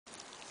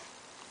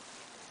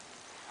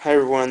Hi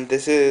everyone,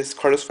 this is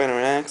Carlos Final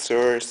X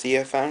or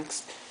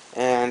CFX,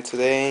 and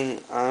today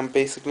I'm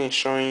basically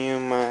showing you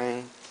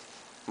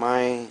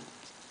my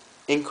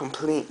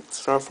incomplete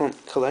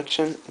Sormfront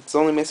collection. It's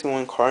only missing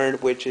one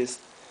card, which is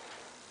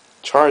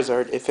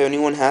Charizard. If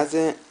anyone has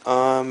it,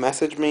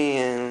 message me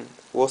and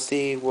we'll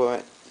see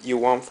what you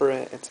want for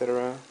it,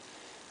 etc.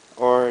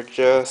 Or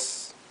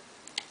just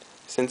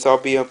since I'll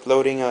be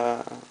uploading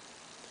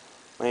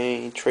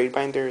my trade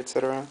binder,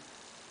 etc.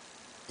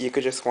 You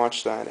could just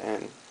watch that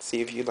and see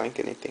if you like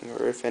anything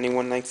or if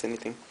anyone likes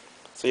anything.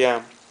 So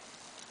yeah,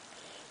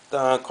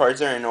 the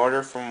cards are in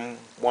order from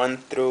 1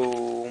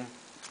 through,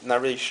 not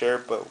really sure,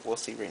 but we'll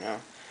see right now.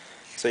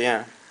 So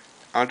yeah,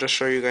 I'll just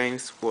show you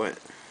guys what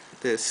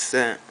this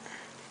set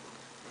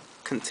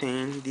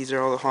contains. These are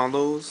all the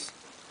hollows.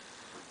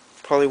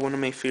 Probably one of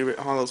my favorite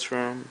hollows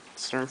from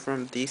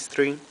Sormfront, these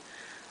three,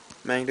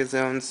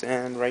 Magnezones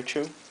and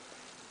Raichu.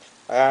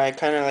 I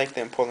kind of like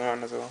the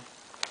Empoleon as well.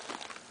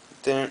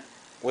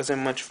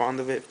 Wasn't much fond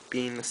of it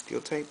being a steel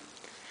type.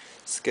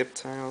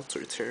 Skiptile,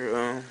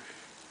 Torterra,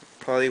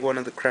 probably one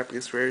of the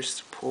crappiest rares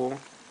to pull.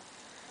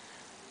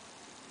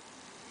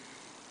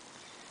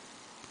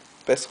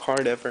 Best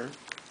card ever,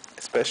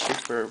 especially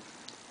for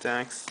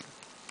Dax.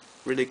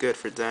 Really good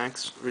for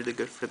Dax, really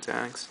good for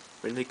Dax,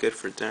 really good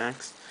for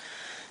Dax.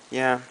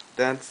 Yeah,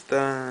 that's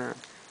the...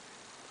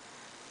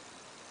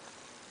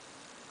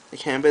 I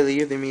can't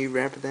believe they made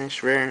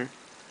Rapidash rare.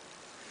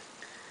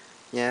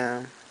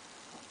 Yeah.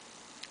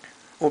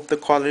 Hope the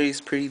quality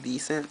is pretty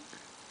decent.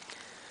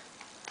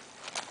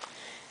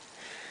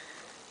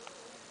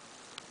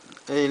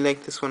 I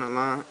like this one a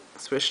lot,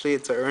 especially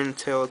it's a Earn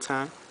Tail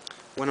attack.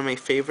 One of my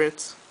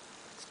favorites.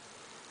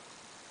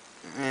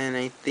 And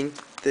I think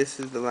this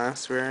is the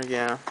last rare,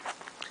 yeah.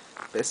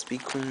 Best Bee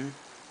Queen.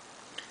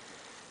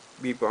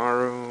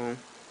 Bibaro,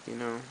 you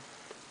know.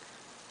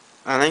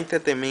 I like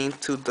that they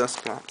made 2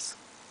 Dusclops.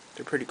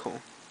 They're pretty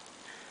cool.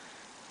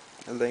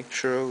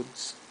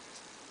 Electrodes.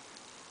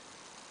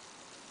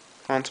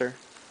 Haunter.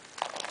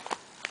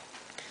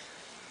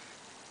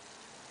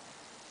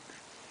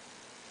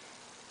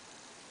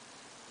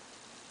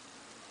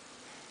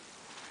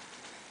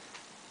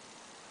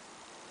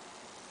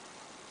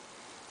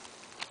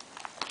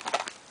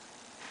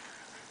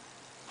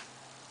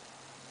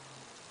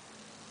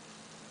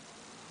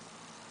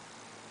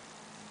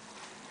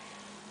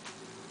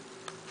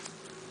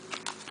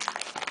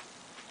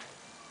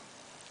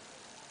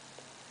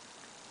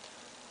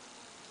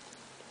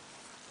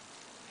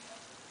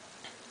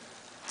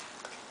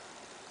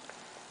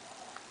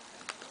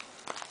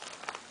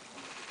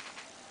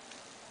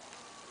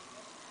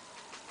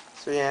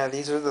 So yeah,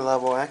 these are the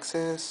level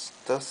X's.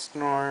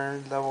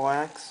 Dusknoir level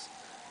X.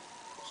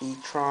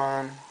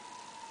 Heatron.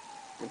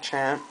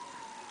 Machamp.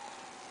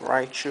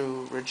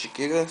 Raichu.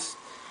 Regigigas.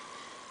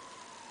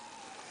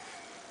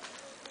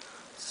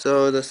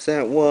 So the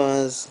set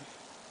was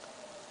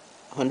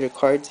 100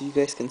 cards, you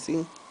guys can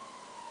see.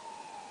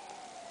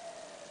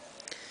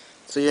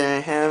 So yeah,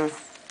 I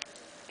have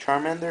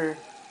Charmander.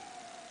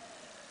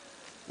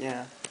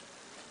 Yeah.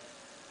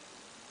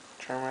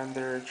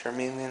 Charmander,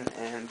 Charmeleon,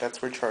 and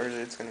that's where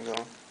Charizard's gonna go.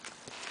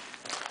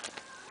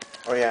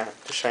 Oh yeah,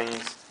 the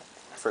shinies.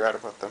 I forgot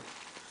about them.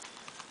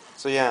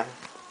 So yeah,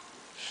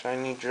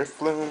 shiny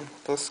Drifloon,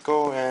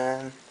 Duskull,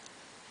 and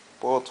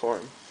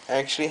Voltorb. I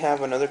actually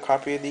have another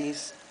copy of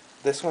these.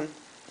 This one.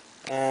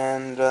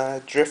 And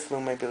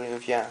Drifloon, I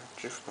believe. Yeah,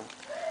 Drifloon.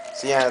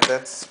 So yeah,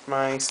 that's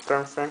my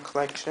Sormfront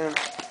collection.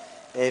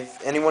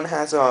 If anyone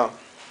has a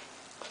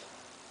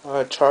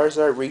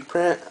Charizard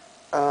reprint,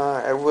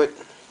 I would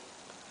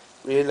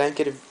really like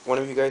it if one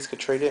of you guys could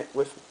trade it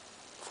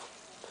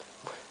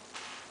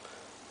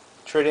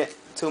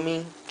to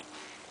me.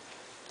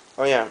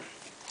 Oh yeah,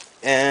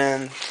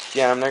 and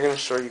yeah, I'm not gonna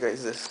show you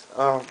guys this.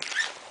 I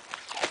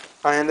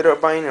ended up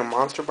buying a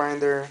monster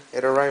binder.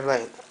 It arrived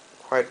like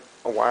quite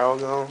a while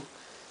ago.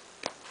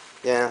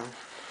 Yeah.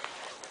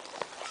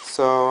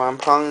 So I'm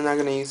probably not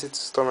gonna use it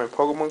to store my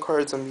Pokemon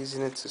cards. I'm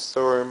using it to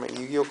store my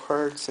Yu-Gi-Oh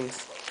cards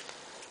since,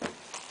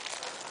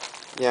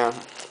 yeah.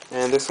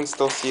 And this one's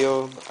still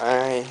sealed.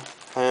 I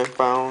haven't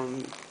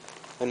found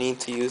a need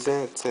to use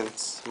it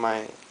since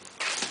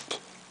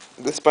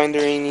this binder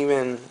ain't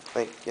even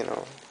like,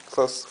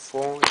 close to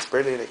full. It's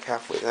barely like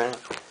halfway there.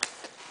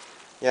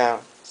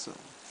 Yeah. So,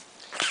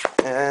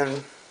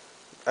 and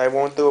I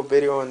won't do a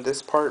video on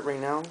this part right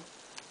now.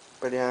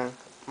 But yeah,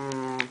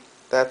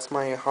 that's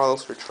my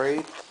hollows for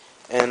trade,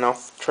 and I'll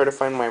try to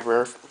find my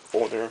rare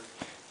folder.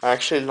 I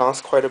actually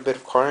lost quite a bit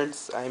of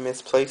cards. I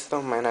misplaced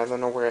them, and I don't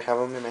know where I have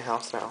them in my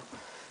house now.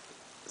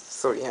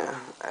 So yeah,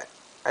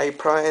 I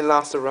probably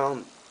lost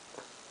around,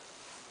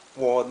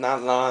 well,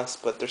 not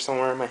lost, but they're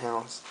somewhere in my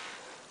house.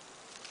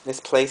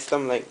 Misplaced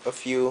them like a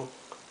few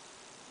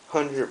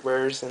hundred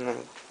rares and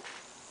like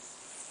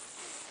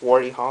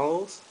 40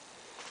 hollows.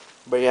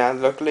 But yeah,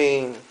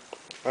 luckily,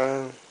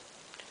 uh,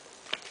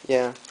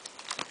 yeah,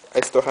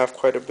 I still have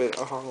quite a bit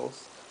of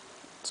hollows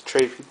to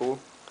trade people.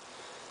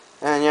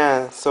 And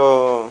yeah,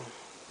 so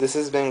this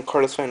has been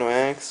Carlos Final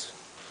X,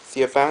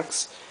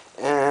 CFX,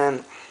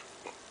 and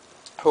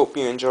Hope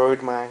you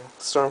enjoyed my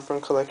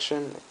Sormfront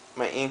collection,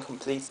 my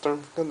incomplete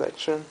Sormfront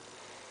collection.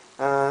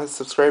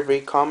 Subscribe,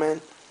 rate,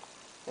 comment,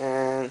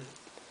 and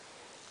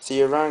see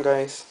you around,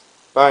 guys.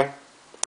 Bye.